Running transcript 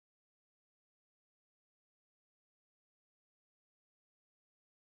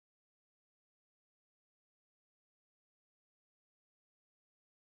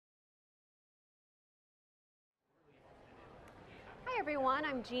everyone,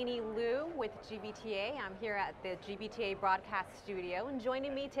 I'm Jeannie Liu with GBTA. I'm here at the GBTA broadcast studio, and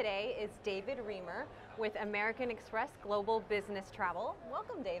joining me today is David Reimer with American Express Global Business Travel.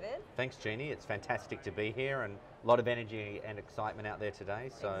 Welcome, David. Thanks, Jeannie. It's fantastic to be here and a lot of energy and excitement out there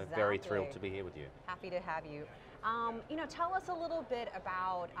today, so Exactly. Very thrilled to be here with you. Happy to have you. Tell us a little bit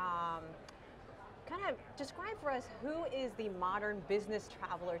about kind of describe for us who is the modern business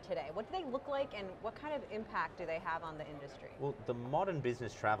traveler today. What do they look like and what kind of impact do they have on the industry? Well, the modern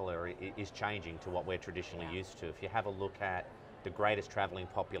business traveler is changing to what we're traditionally used to. If you have a look at the greatest traveling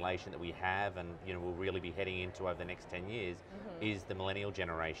population that we have and we'll really be heading into over the next 10 years is the millennial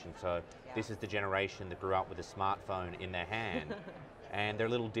generation. So this is the generation that grew up with a smartphone in their hand and they're a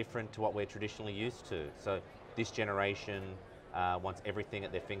little different to what we're traditionally used to. So this generation wants everything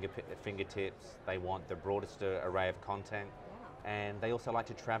at their fingertips. They want the broadest array of content, and they also like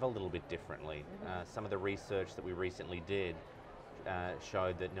to travel a little bit differently. Some of the research that we recently did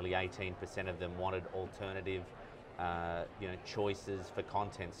showed that nearly 18% of them wanted alternative choices for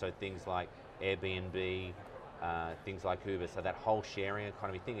content, so things like Airbnb, things like Uber. So that whole sharing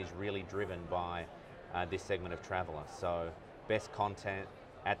economy thing is really driven by this segment of traveler. So best content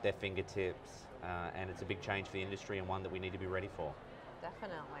at their fingertips, and it's a big change for the industry and one that we need to be ready for.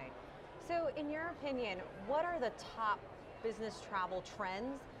 Definitely. So in your opinion, what are the top business travel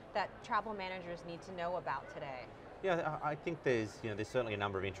trends that travel managers need to know about today? Yeah, I think there's certainly a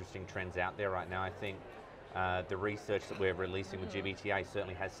number of interesting trends out there right now. I think the research that we're releasing with GBTA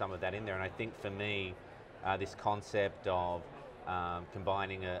certainly has some of that in there, and I think for me, this concept of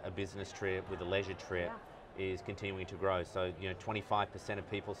combining a business trip with a leisure trip is continuing to grow. So 25% of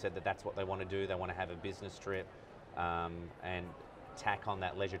people said that that's what they want to do. They want to have a business trip and tack on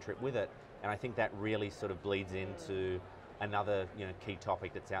that leisure trip with it. And I think that really sort of bleeds into another key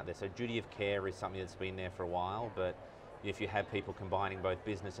topic that's out there. So duty of care is something that's been there for a while, but if you have people combining both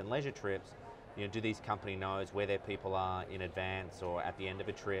business and leisure trips, do these company knows where their people are in advance or at the end of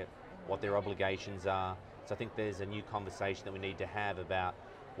a trip, what their obligations are. So I think there's a new conversation that we need to have about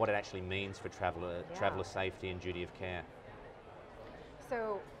what it actually means for traveler safety and duty of care.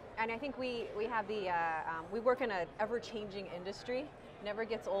 So, and I think we have we work in an ever-changing industry. Never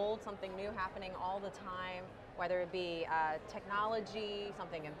gets old, something new happening all the time, whether it be technology,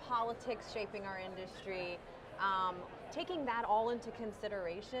 something in politics shaping our industry. Taking that all into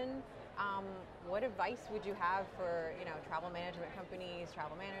consideration, what advice would you have for travel management companies,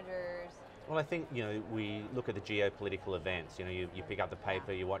 travel managers? Well, I think we look at the geopolitical events. You pick up the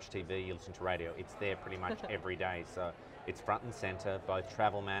paper, you watch TV, you listen to radio. It's there pretty much every day. So it's front and center. Both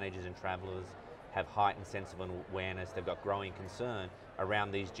travel managers and travelers have heightened sense of awareness. They've got growing concern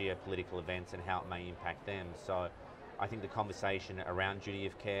around these geopolitical events and how it may impact them. So I think the conversation around duty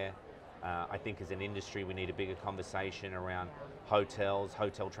of care. I think as an industry we need a bigger conversation around hotels,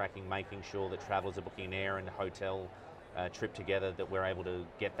 hotel tracking, making sure that travelers are booking an air and hotel trip together, that we're able to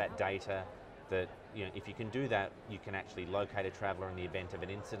get that data, that if you can do that, you can actually locate a traveler in the event of an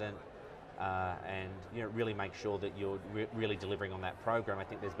incident and really make sure that you're really delivering on that program. I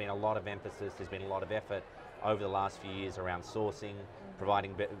think there's been a lot of emphasis, there's been a lot of effort over the last few years around sourcing,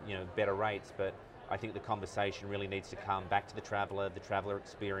 providing better rates, but I think the conversation really needs to come back to the traveler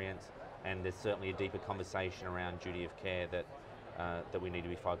experience, and there's certainly a deeper conversation around duty of care that we need to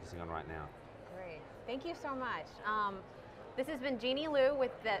be focusing on right now. Great, thank you so much. This has been Jeannie Liu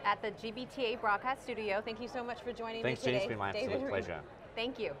at the GBTA broadcast studio. Thank you so much for joining me today. Thanks, Jeannie, it's been my absolute pleasure.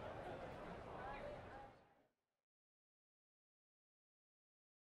 Thank you.